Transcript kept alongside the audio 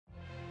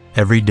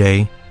Every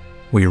day,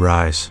 we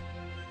rise,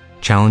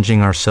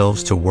 challenging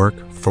ourselves to work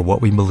for what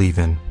we believe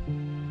in.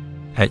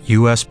 At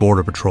U.S.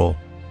 Border Patrol,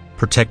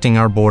 protecting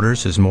our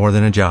borders is more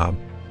than a job.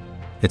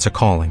 It's a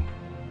calling.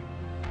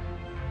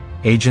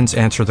 Agents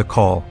answer the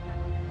call,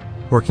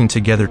 working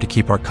together to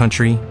keep our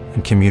country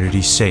and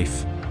communities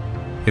safe.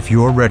 If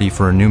you are ready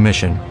for a new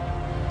mission,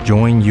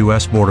 join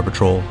U.S. Border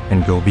Patrol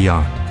and go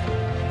beyond.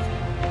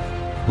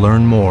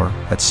 Learn more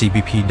at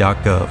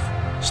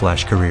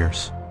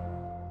cbp.gov/careers.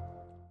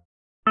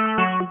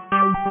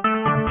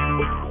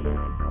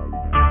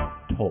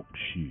 Talk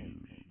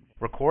shoes.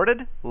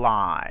 Recorded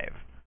live.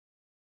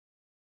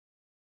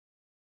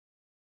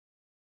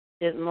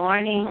 Good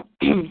morning,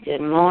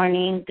 good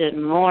morning, good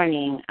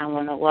morning. I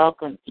want to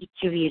welcome each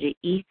of you to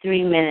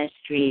E3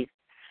 Ministries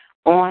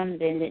on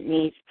Bended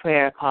Knees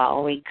Prayer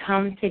Call. We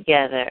come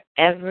together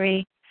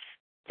every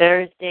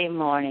Thursday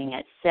morning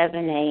at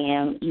 7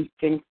 a.m.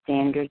 Eastern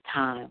Standard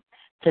Time.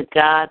 To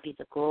God be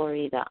the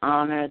glory, the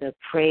honor, the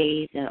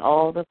praise, and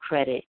all the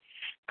credit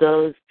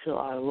goes to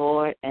our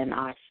Lord and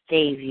our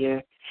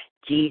Savior,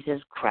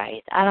 Jesus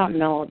Christ. I don't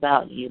know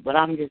about you, but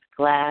I'm just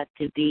glad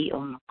to be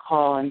on the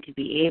call and to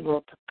be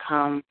able to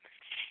come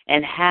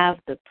and have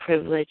the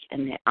privilege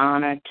and the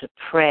honor to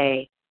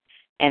pray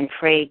and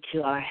pray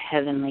to our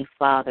Heavenly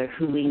Father,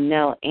 who we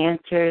know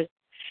answers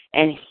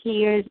and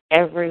hears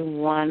every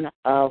one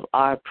of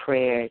our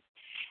prayers.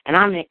 And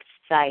I'm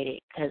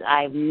excited because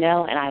I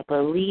know and I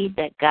believe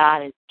that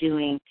God is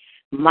doing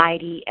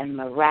mighty and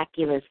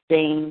miraculous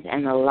things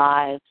in the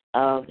lives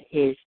of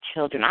His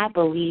children. I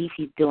believe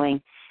He's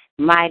doing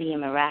mighty and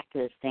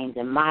miraculous things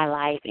in my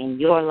life, in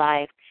your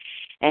life,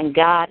 and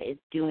God is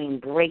doing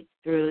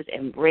breakthroughs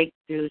and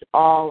breakthroughs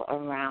all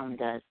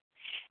around us.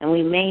 And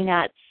we may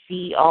not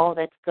see all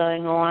that's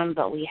going on,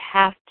 but we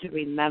have to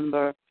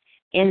remember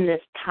in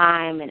this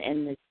time and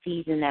in this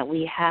season that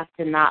we have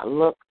to not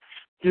look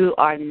through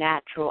our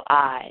natural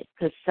eyes,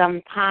 because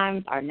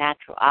sometimes our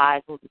natural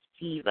eyes will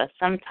deceive us.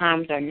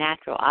 Sometimes our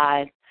natural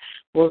eyes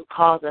will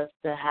cause us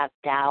to have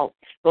doubt,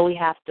 but we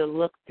have to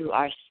look through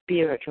our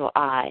spiritual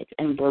eyes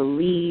and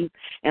believe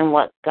in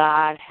what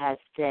God has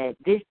said.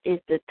 This is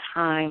the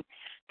time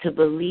to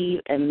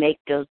believe and make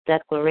those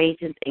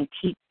declarations and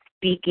keep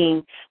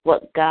speaking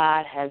what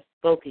God has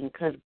spoken,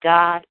 because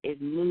God is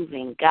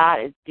moving.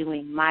 God is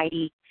doing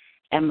mighty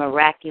and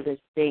miraculous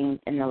things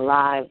in the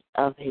lives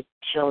of His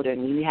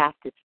children. You have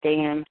to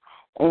stand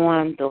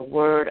on the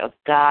Word of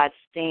God,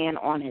 stand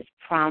on His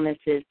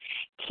promises,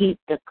 keep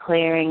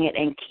declaring it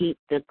and keep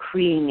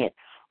decreeing it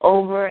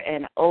over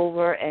and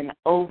over and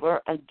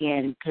over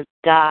again, because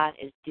God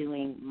is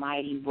doing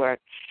mighty work.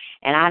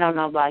 And I don't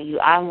know about you,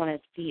 I want to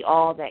see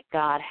all that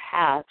God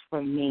has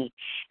for me.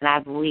 And I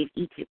believe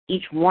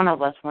each one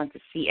of us wants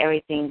to see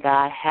everything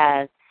God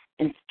has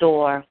in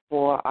store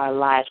for our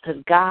lives,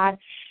 because God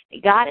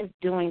is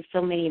doing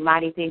so many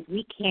mighty things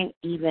we can't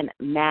even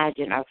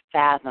imagine or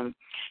fathom.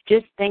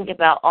 Just think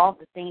about all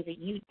the things that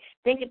you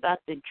think about,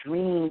 the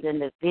dreams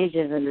and the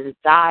visions and the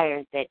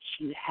desires that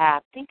you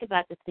have. Think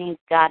about the things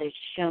God has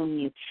shown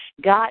you.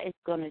 God is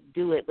going to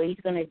do it, but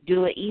He's going to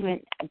do it even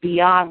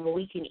beyond what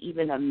we can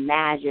even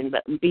imagine,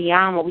 but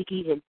beyond what we can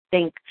even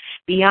think,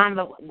 beyond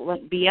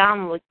what we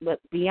can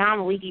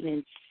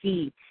even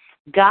see.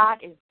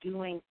 God is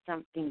doing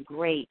something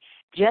great.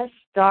 Just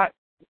start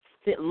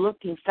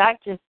looking, start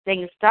just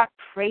saying, start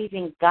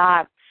praising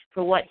God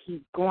for what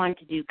He's going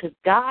to do, because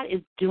God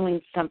is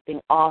doing something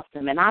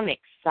awesome, and I'm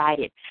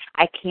excited.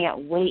 I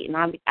can't wait, and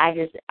I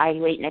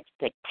wait in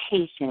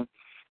expectation.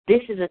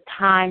 This is a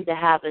time to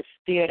have a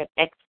spirit of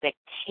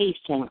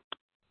expectation,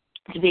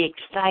 to be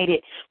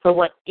excited for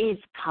what is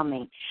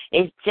coming.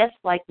 It's just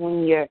like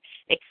when you're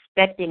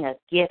expecting a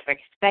gift or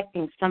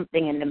expecting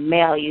something in the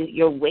mail,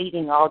 you're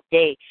waiting all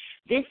day.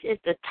 This is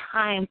the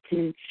time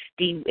to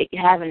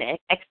have an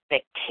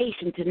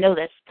expectation to know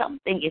that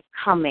something is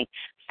coming,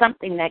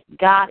 something that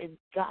God is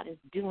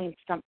doing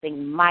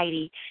something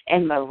mighty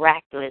and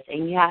miraculous,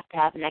 and you have to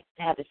have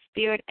a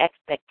spirit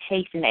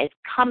expectation that is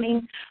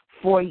coming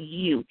for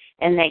you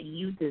and that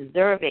you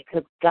deserve it,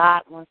 because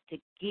God wants to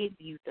give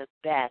you the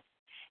best,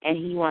 and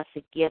He wants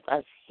to give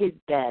us His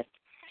best.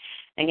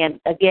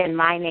 Again,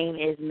 my name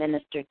is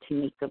Minister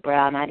Tamika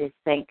Brown. I just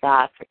thank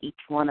God for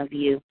each one of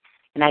you,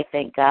 and I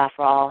thank God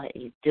for all that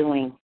He's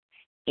doing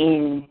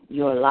in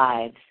your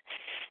lives.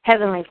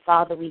 Heavenly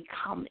Father, we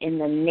come in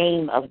the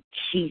name of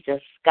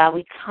Jesus. God,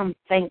 we come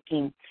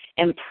thanking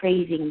and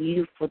praising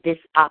You for this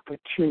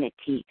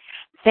opportunity,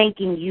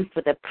 thanking You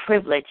for the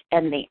privilege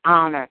and the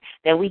honor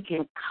that we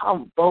can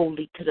come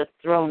boldly to the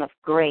throne of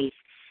grace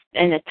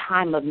in a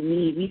time of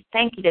need. We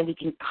thank You that we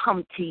can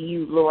come to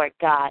You, Lord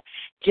God,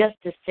 just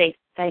to say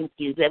thank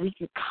You, that we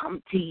can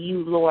come to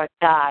You, Lord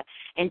God,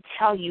 and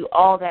tell You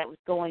all that was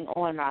going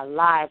on in our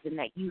lives and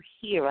that You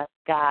hear us,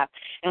 God.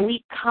 And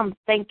we come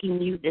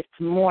thanking You this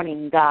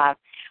morning, God,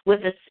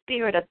 with a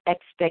spirit of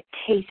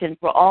expectation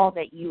for all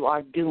that you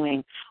are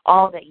doing,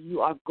 all that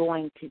you are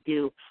going to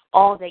do,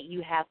 all that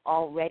you have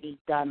already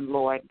done,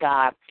 Lord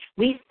God.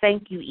 We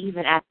thank you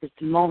even at this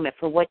moment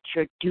for what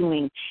you're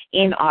doing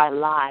in our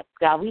lives,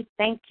 God. We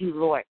thank you,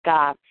 Lord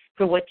God,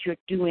 for what you're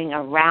doing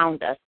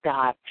around us,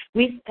 God.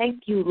 We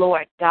thank you,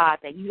 Lord God,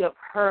 that you have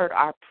heard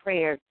our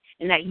prayers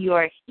and that you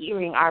are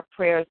hearing our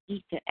prayers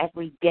each and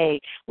every day.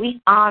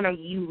 We honor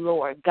you,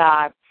 Lord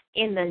God,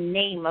 in the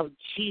name of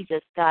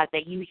Jesus, God,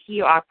 that you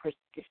hear our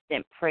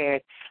persistent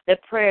prayers, the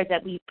prayers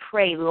that we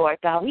pray, Lord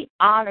God. We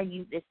honor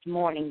you this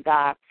morning,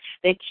 God,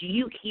 that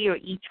you hear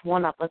each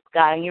one of us,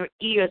 God, and your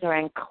ears are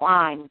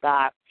inclined,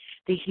 God,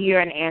 to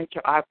hear and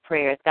answer our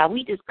prayers. God,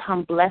 we just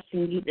come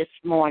blessing you this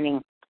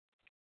morning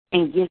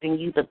and giving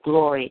you the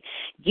glory,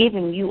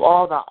 giving you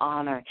all the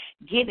honor,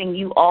 giving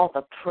you all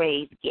the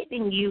praise,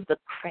 giving you the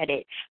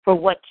credit for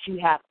what you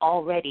have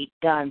already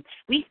done.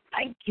 We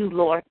thank you,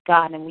 Lord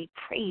God, and we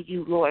praise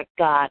you, Lord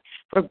God,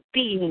 for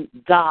being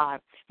God.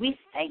 We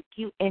thank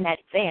you in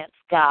advance,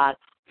 God,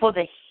 for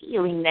the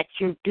healing that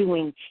you're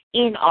doing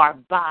in our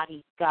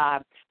bodies,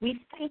 God.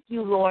 We thank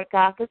you, Lord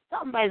God, because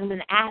somebody's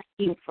been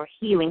asking for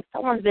healing.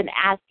 Someone's been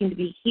asking to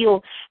be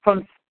healed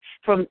from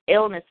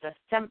illness or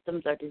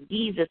symptoms or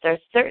diseases or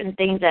certain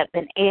things that have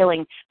been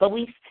ailing. But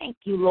we thank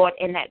you, Lord,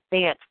 in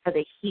advance for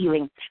the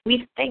healing.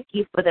 We thank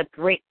you for the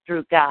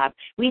breakthrough, God.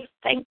 We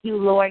thank you,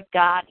 Lord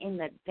God,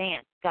 in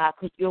advance, God,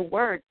 because your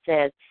word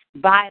says,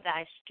 by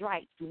thy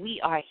stripes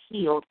we are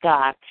healed,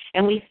 God.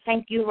 And we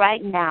thank you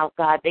right now,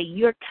 God, that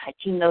you're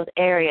touching those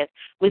areas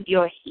with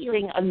your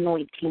healing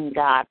anointing,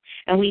 God.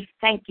 And we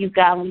thank you,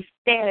 God, and we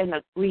stand in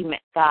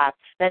agreement, God,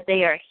 that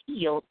they are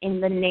healed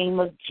in the name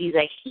of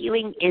Jesus.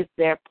 Healing is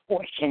their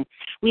portion.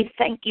 We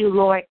thank you,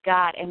 Lord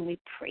God, and we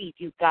praise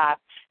you, God,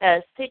 that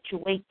a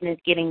situation is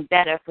getting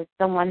better for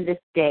someone this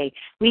day.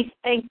 We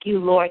thank you,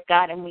 Lord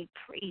God, and we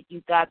praise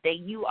you, God, that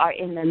you are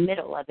in the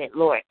middle of it,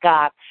 Lord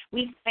God.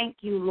 We thank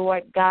you,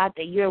 Lord God,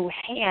 that your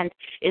hand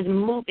is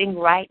moving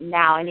right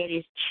now and it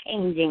is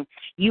changing.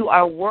 You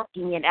are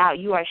working it out.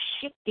 You are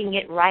shifting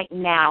it right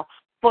now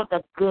for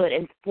the good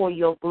and for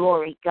your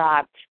glory,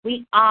 God.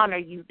 We honor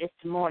you this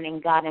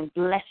morning, God, and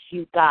bless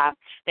you, God,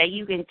 that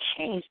you can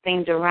change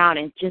things around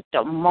in just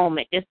a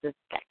moment, just a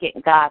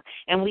second, God.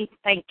 And we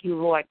thank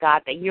you, Lord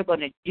God, that you're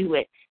going to do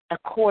it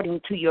according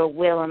to your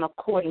will and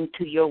according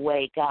to your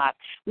way, God.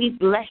 We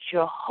bless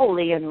your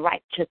holy and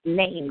righteous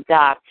name,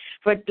 God,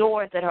 for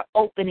doors that are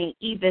opening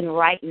even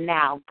right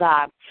now,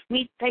 God.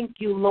 We thank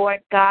you,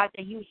 Lord God,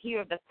 that you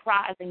hear the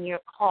cries and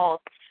your calls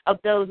of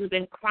those who've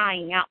been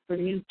crying out for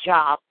new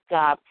jobs,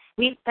 God.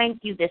 We thank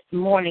you this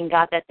morning,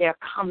 God, that they're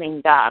coming,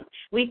 God.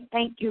 We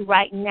thank you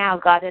right now,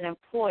 God, that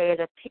employers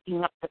are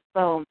picking up the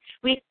phone.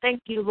 We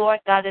thank you, Lord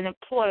God, that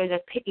employers are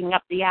picking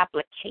up the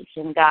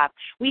application, God.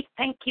 We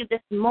thank you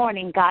this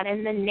morning, God,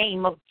 in the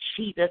name of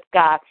Jesus,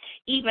 God,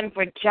 even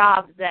for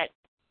jobs that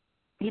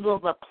people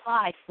have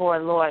applied for,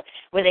 Lord,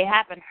 where they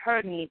haven't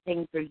heard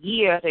anything for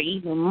years or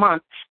even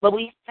months. But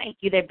we thank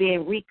you they're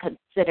being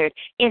reconsidered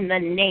in the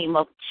name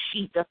of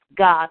Jesus,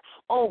 God.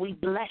 Oh, we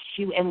bless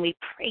you and we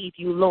praise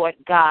you, Lord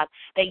God,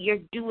 that you're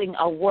doing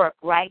a work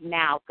right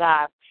now,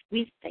 God.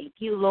 We thank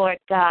you, Lord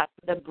God,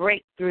 for the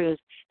breakthroughs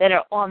that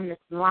are on this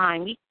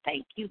line. We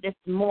thank you this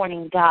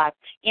morning, God,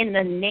 in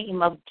the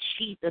name of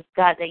Jesus,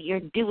 God, that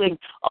you're doing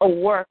a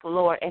work,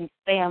 Lord, in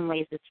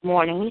families this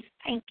morning. We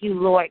thank you,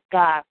 Lord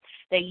God,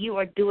 that you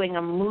are doing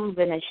a move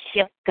and a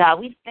shift, God.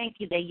 We thank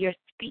you that you're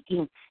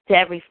speaking to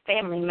every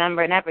family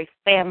member and every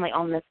family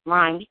on this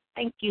line. We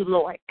thank you,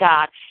 Lord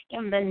God,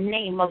 in the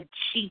name of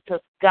Jesus,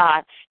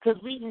 God,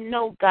 because we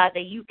know, God,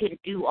 that you can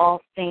do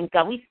all things,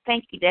 God. We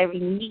thank you that every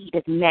need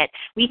is met.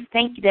 We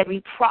thank you that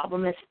every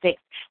problem is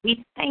fixed.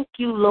 We thank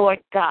you, Lord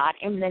God,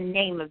 in the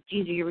name of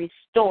Jesus. You're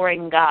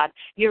restoring, God.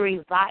 You're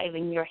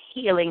reviving. You're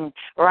healing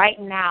right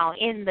now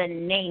in the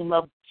name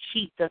of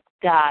Jesus,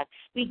 God.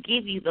 We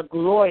give you the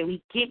glory.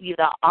 We give you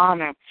the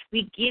honor.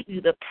 We give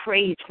you the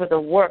praise for the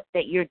work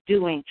that you're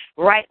doing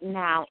right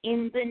now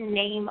in the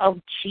name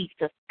of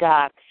Jesus,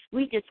 God.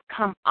 We just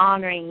come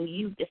honoring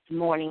you this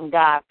morning,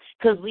 God,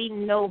 because we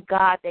know,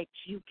 God, that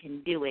you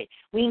can do it.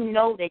 We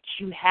know that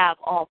you have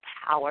all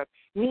power.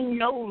 We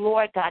know,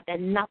 Lord God, that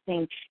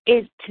nothing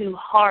is too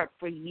hard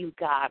for you,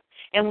 God.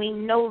 And we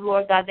know,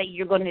 Lord God, that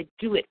you're going to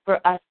do it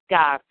for us,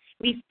 God.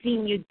 We've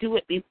seen you do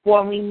it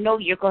before, and we know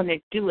you're going to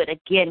do it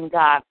again,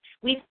 God.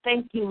 We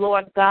thank you,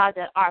 Lord God,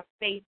 that our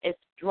faith is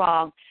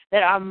strong,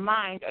 that our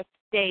minds are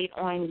stayed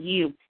on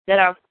you, that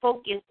our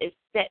focus is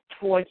set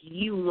towards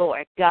you,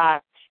 Lord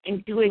God,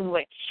 in doing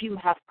what you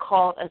have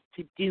called us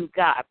to do,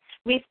 God.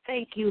 We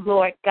thank you,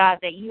 Lord God,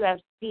 that you have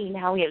seen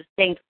how we have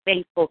stayed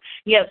faithful.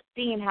 You have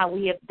seen how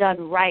we have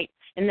done right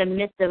in the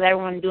midst of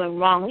everyone doing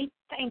wrong. We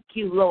thank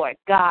you, Lord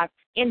God,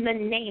 in the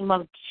name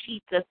of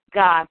Jesus,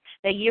 God,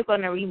 that you're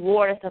going to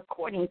reward us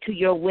according to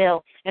your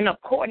will and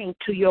according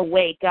to your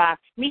way, God.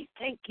 We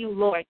thank you,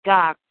 Lord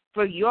God,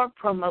 for your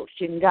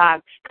promotion,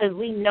 God, because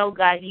we know,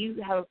 God,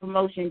 you have a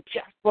promotion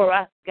just for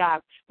us,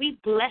 God. We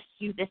bless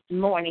you this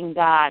morning,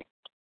 God.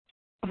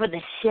 for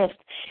the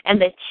shift and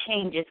the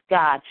changes,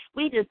 God.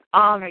 We just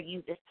honor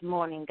you this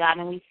morning, God,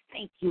 and we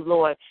thank you,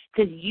 Lord,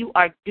 because you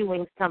are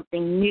doing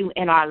something new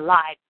in our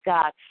lives,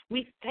 God.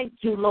 We thank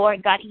you,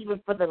 Lord, God,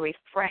 even for the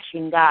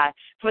refreshing, God,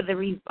 for the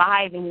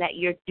reviving that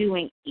you're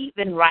doing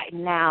even right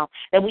now,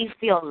 that we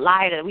feel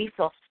lighter, we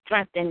feel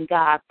strengthened,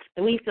 God,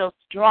 that we feel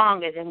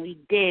stronger than we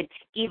did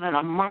even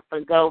a month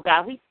ago,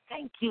 God. We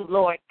thank you,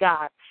 Lord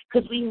God,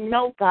 because we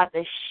know, God,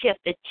 the shift,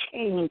 the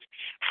change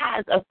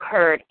has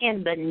occurred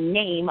in the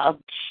name of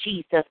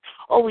Jesus.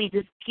 Oh, we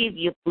just give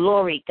you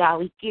glory, God.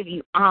 We give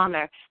you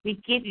honor.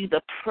 We give you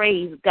the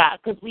praise, God,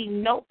 because we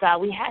know, God,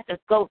 we had to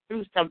go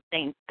through some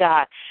things,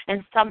 God,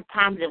 and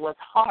sometimes it was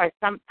hard.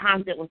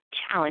 Sometimes it was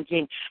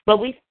challenging, but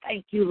we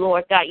thank you,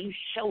 Lord God. You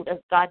showed us,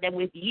 God, that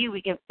with you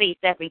we can face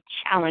every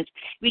challenge.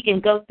 We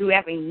can go through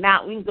every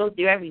mountain. We can go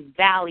through every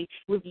valley.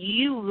 With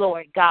you,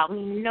 Lord God,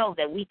 we know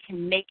that we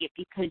can make it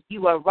because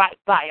you are right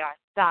by our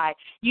side.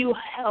 You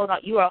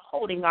are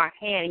holding our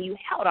hand, and you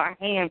held our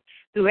hand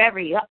through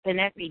every up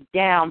and every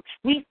down.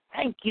 We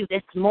thank you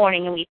this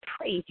morning, and we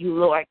praise you,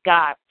 Lord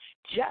God,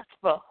 just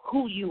for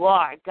who you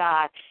are,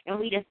 God, and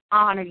we just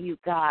honor you,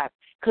 God,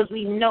 because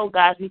we know,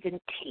 God, as we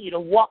continue to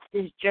walk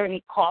this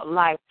journey called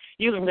life,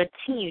 you're going to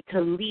continue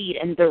to lead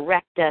and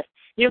direct us.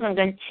 You're going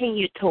to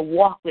continue to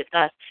walk with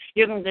us.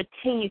 You're going to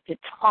continue to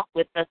talk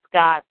with us,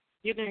 God.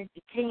 You're going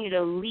to continue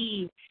to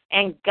lead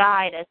and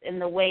guide us in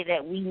the way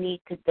that we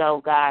need to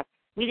go, God.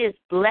 We just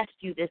bless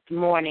you this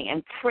morning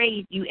and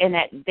praise you in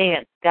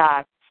advance,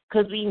 God,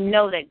 because we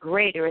know that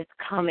greater is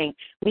coming.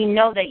 We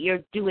know that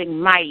you're doing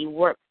mighty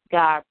work,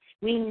 God.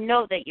 We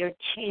know that you're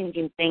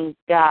changing things,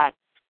 God.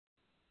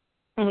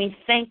 And we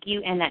thank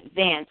you in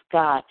advance,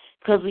 God,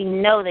 because we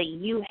know that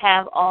you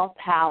have all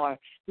power.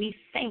 We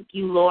thank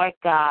you, Lord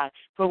God,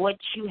 for what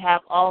you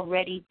have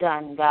already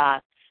done,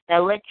 God.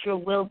 Now let your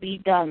will be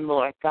done,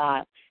 Lord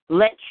God.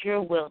 Let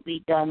your will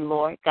be done,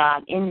 Lord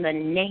God, in the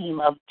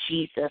name of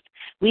Jesus.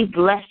 We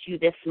bless you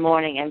this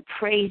morning and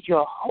praise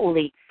your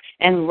holy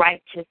and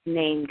righteous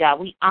name, God.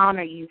 We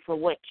honor you for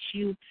what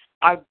you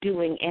are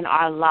doing in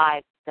our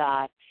lives,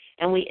 God.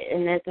 And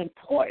it's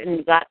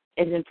important, God,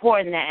 it's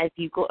important that as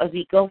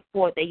we go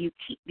forth, that you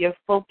keep your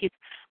focus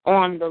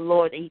on the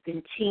Lord, that you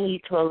continue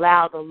to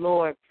allow the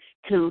Lord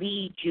to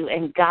lead you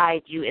and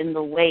guide you in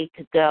the way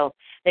to go,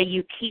 that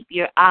you keep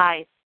your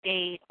eyes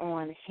stayed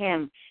on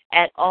him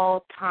at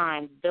all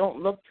times.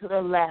 Don't look to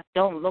the left.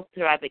 Don't look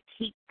to the right, but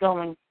keep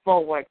going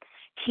forward.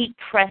 Keep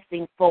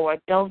pressing forward.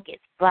 Don't get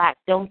slack.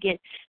 Don't get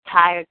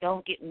tired.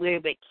 Don't get weary,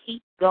 but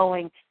keep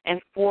going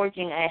and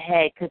forging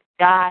ahead because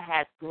God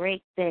has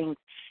great things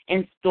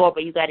in store,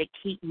 but you got to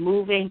keep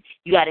moving.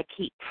 You got to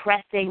keep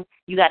pressing.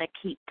 You got to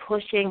keep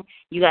pushing.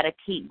 You got to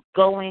keep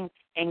going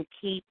and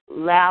keep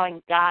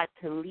allowing God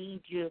to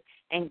lead you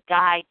and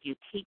guide you.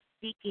 Keep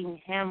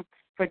seeking him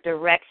for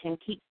direction.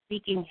 Keep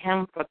seeking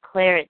him for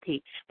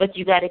clarity. But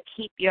you got to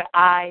keep your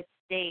eyes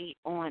stayed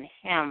on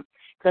him.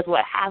 Because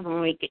what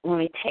happens when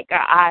we take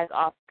our eyes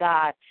off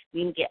God,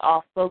 we can get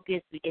off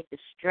focus, we get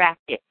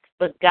distracted.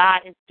 But God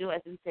is doing,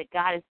 as we said,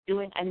 God is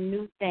doing a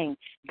new thing.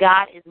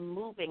 God is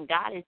moving.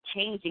 God is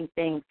changing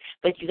things.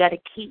 But you got to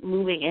keep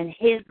moving in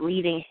his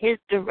leading, his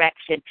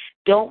direction.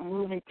 Don't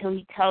move until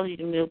he tells you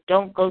to move.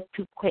 Don't go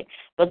too quick,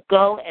 but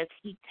go as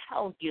he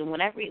tells you. And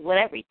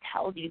whatever he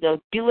tells you to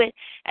go, do it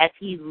as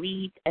he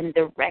leads and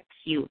directs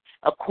you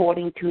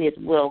according to his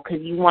will,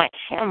 because you want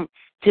him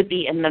to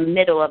be in the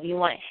middle of you.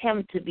 Want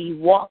him to be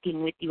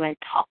walking with you and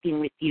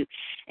talking with you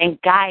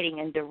and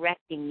guiding and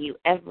directing you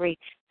every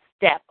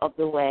step of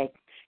the way.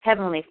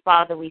 Heavenly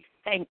Father, we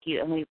thank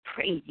you and we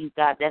praise you,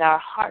 God, that our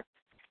hearts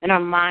and our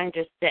minds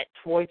are set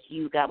towards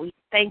you, God. We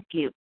thank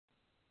you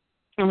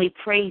and we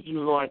praise you,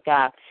 Lord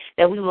God,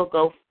 that we will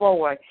go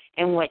forward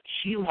in what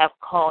you have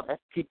called us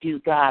to do,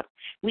 God.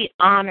 We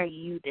honor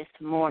you this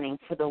morning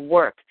for the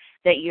work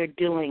that you're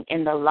doing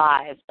in the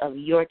lives of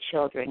your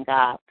children,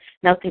 God.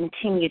 Now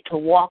continue to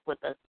walk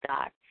with us,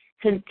 God.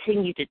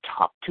 Continue to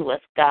talk to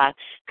us, God.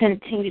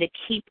 Continue to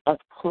keep us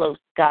close,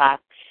 God.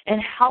 And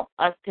help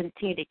us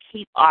continue to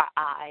keep our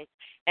eyes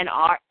and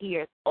our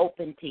ears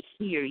open to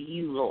hear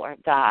you, Lord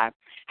God.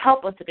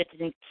 Help us to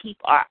continue to keep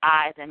our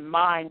eyes and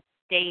minds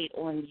stayed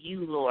on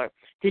you, Lord,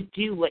 to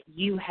do what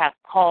you have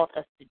called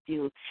us to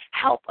do.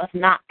 Help us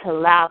not to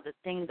allow the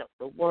things of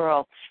the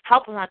world.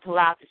 Help us not to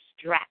allow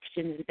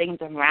distractions and things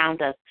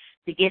around us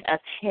to get us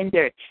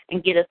hindered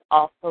and get us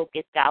off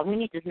focus, God. We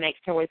need to make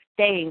sure we're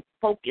staying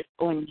focused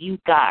on you,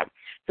 God,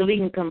 so we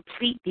can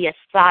complete the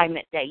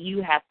assignment that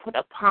you have put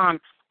upon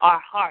our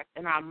hearts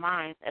and our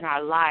minds and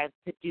our lives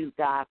to do,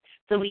 God.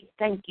 So we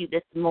thank you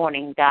this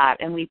morning, God,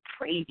 and we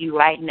praise you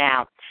right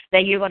now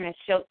that you're going to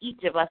show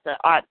each of us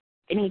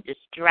any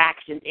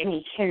distractions,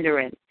 any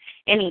hindrance,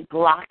 any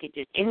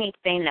blockages,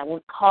 anything that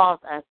would cause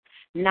us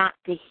not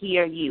to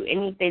hear you,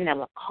 anything that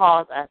would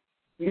cause us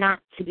not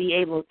to be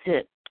able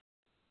to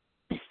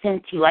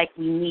sense you like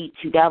we need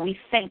to, God. We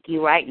thank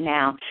you right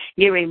now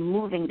You're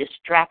removing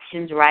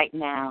distractions right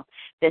now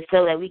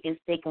so that we can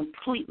stay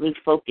completely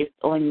focused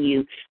on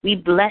you. We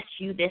bless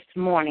you this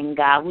morning,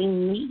 God. We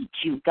need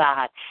you,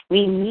 God.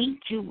 We need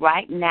you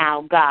right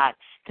now, God,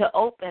 to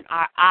open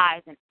our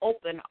eyes and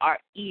open our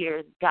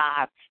ears,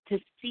 God, to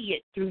see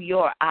it through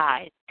your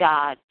eyes,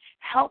 God.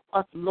 Help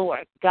us,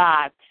 Lord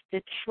God,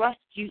 to trust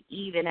you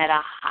even at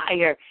a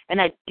higher and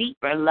a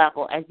deeper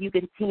level as you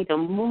continue to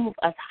move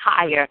us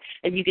higher,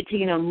 as you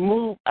continue to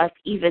move us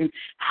even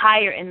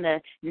higher in the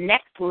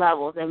next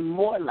levels and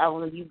more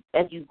levels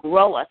as you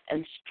grow us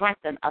and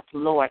strengthen us,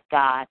 Lord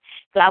God.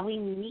 God, we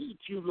need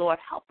you, Lord.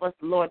 Help us,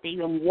 Lord, to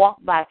even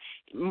walk by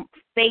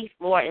faith,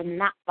 Lord, and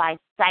not by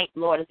sight,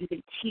 Lord, as we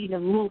continue to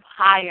move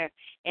higher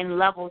in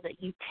levels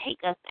that you take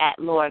us at,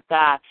 Lord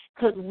God,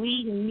 because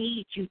we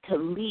need you to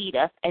lead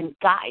us and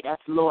guide us,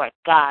 Lord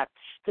God.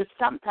 Because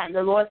sometimes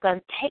the Lord's going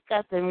to take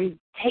us and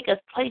take us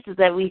places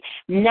that we've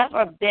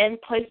never been,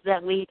 places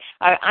that we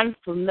are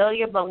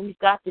unfamiliar, but we've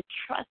got to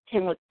trust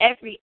him with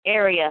every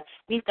area.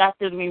 We've got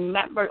to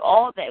remember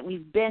all that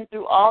we've been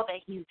through, all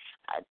that he's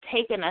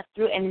taken us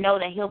through, and know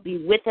that he'll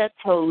be with us,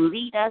 he'll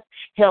lead us,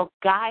 he'll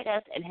guide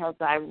us, and he'll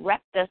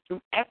direct us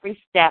through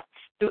every step,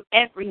 through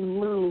every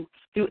move,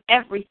 through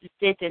every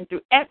decision,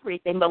 through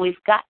everything. But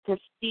we've got to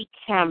seek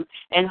him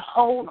and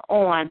hold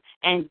on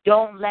and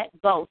don't let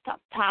go.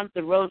 Sometimes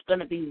the road's going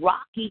to be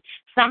rocky.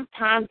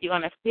 Sometimes you're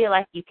going to feel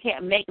like you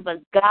can't make it, but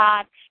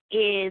God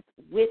is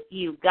with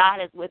you.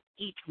 God is with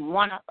each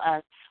one of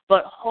us.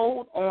 But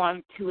hold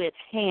on to his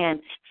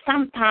hand.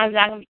 Sometimes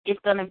it's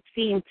going to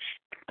seem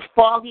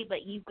foggy,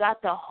 but you've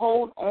got to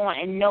hold on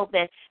and know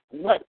that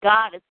what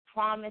God has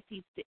promised,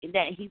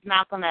 that he's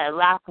not going to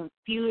allow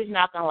confusion,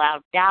 not going to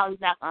allow doubt, he's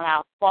not going to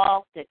allow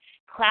fog to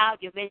cloud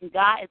your vision.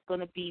 God is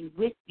going to be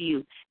with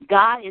you.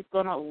 God is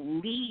going to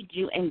lead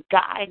you and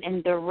guide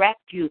and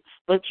direct you,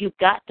 but you've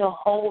got to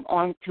hold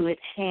on to his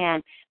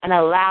hand and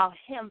allow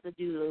him to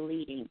do the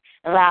leading,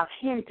 allow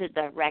him to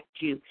direct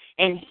you,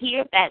 and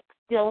hear that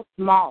still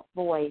small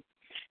voice.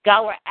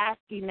 God, we're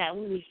asking that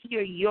we would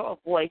hear your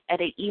voice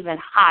at an even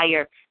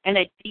higher and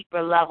a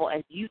deeper level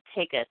as you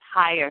take us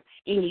higher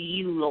in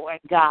you, Lord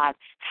God.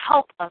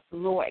 Help us,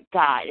 Lord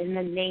God, in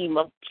the name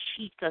of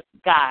Jesus,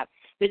 God,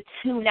 to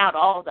tune out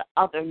all the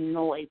other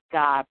noise,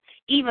 God,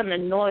 even the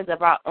noise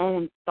of our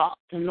own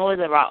thoughts, the noise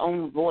of our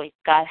own voice,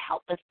 God.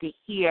 Help us to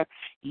hear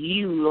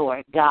you,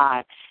 Lord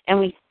God. And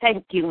we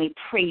thank you and we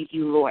praise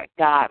you, Lord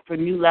God, for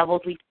new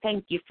levels. We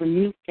thank you for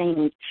new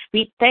things.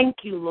 We thank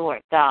you,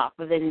 Lord God,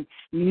 for the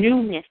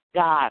newness,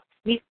 God.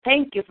 We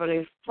thank you for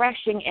the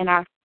refreshing in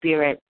our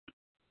spirit.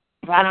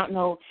 I don't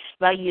know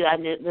about you.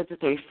 There's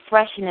just a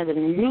refreshing of the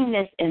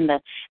newness in the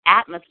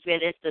atmosphere.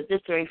 There's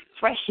just a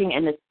refreshing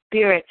in the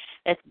spirit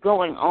that's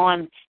going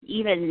on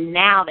even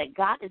now, that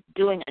God is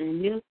doing a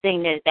new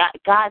thing, that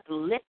God's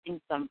lifting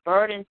some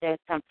burdens. There's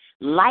some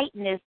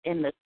lightness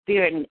in the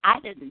spirit, and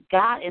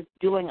God is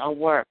doing a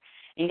work.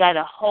 And you got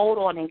to hold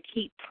on and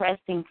keep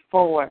pressing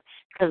forward,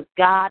 because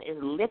God is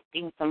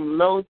lifting some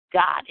loads.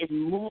 God is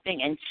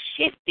moving and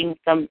shifting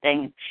some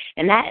things.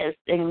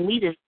 And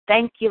we just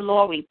thank you,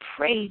 Lord. We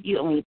praise you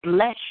and we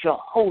bless your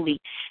holy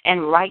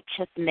and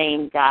righteous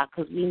name, God,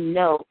 because we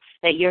know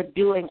that you're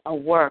doing a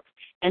work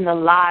in the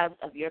lives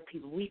of your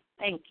people. We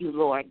thank you,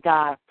 Lord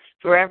God,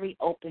 for every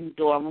open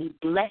door. And we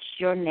bless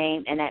your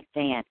name in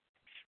advance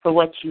for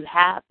what you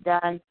have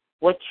done,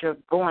 what you're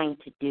going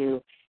to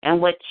do,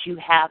 and what you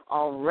have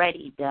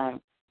already done,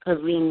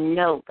 because we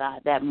know, God,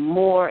 that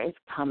more is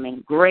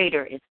coming,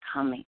 greater is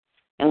coming.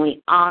 And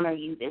we honor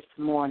you this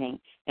morning,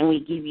 and we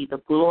give you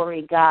the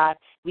glory, God.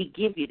 We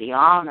give you the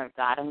honor,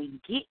 God, and we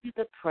give you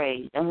the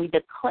praise, and we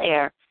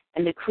declare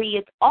and decree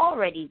it's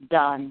already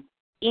done.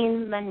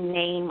 In the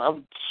name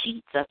of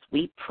Jesus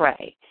we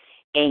pray.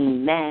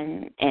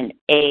 Amen and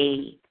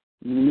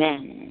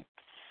amen.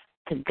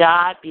 To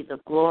God be the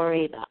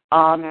glory, the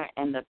honor,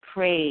 and the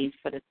praise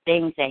for the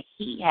things that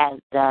he has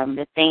done,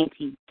 the things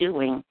he's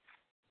doing,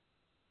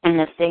 and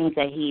the things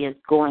that he is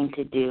going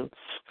to do.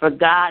 For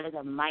God is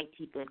a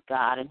mighty good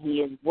God, and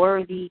he is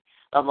worthy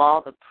of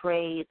all the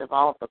praise, of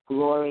all the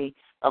glory,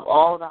 of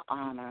all the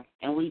honor.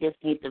 And we just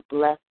need to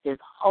bless his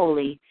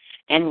holy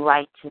and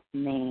righteous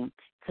name,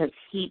 because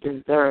he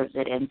deserves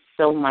it and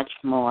so much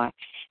more.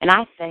 And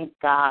I thank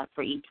God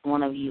for each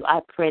one of you. I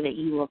pray that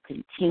you will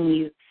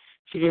continue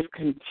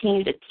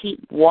to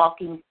keep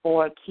walking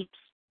forward, keep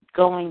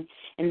going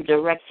in the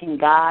direction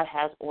God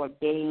has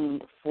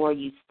ordained for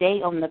you.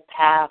 Stay on the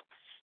path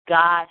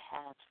God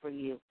has for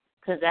you,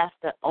 because that's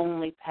the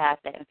only path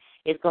that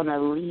is going to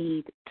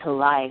lead to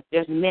life.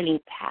 There's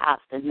many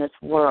paths in this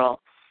world,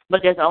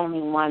 but there's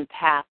only one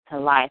path to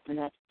life, and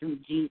that's through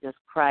Jesus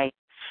Christ,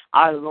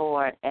 our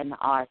Lord and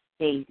our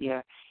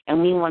Savior. And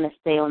we want to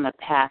stay on the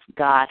path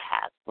God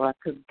has for us,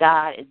 because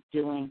God is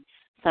doing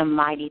some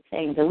mighty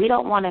things, and we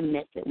don't want to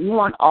miss it. We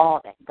want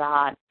all that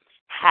God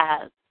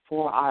has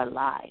for our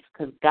lives,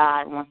 because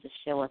God wants to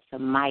show us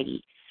some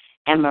mighty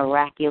and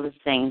miraculous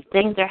things.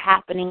 Things are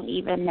happening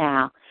even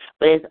now,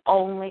 but it's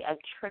only a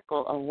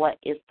trickle of what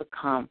is to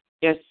come.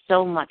 There's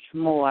so much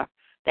more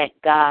that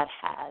God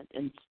has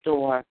in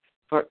store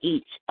for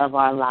each of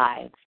our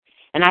lives.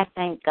 And I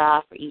thank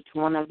God for each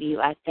one of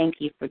you. I thank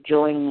you for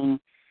joining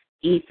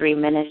E3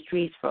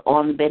 Ministries for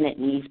On Bended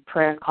Knees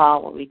prayer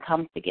call, where we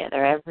come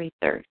together every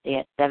Thursday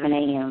at 7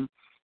 a.m.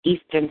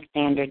 Eastern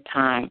Standard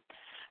Time.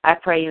 I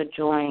pray you'll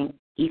join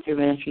E3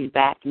 Ministries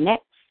back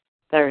next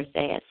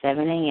Thursday at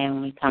 7 a.m.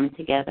 when we come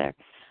together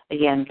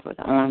again for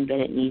the On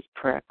Bended Knees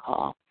prayer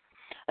call.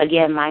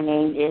 Again, my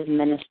name is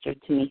Minister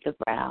Tamika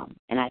Brown,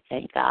 and I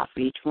thank God for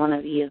each one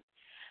of you.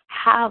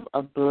 Have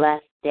a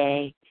blessed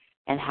day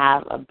and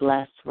have a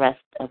blessed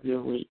rest of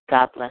your week.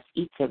 God bless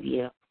each of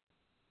you,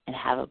 and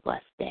have a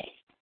blessed day.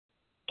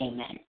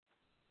 Amen.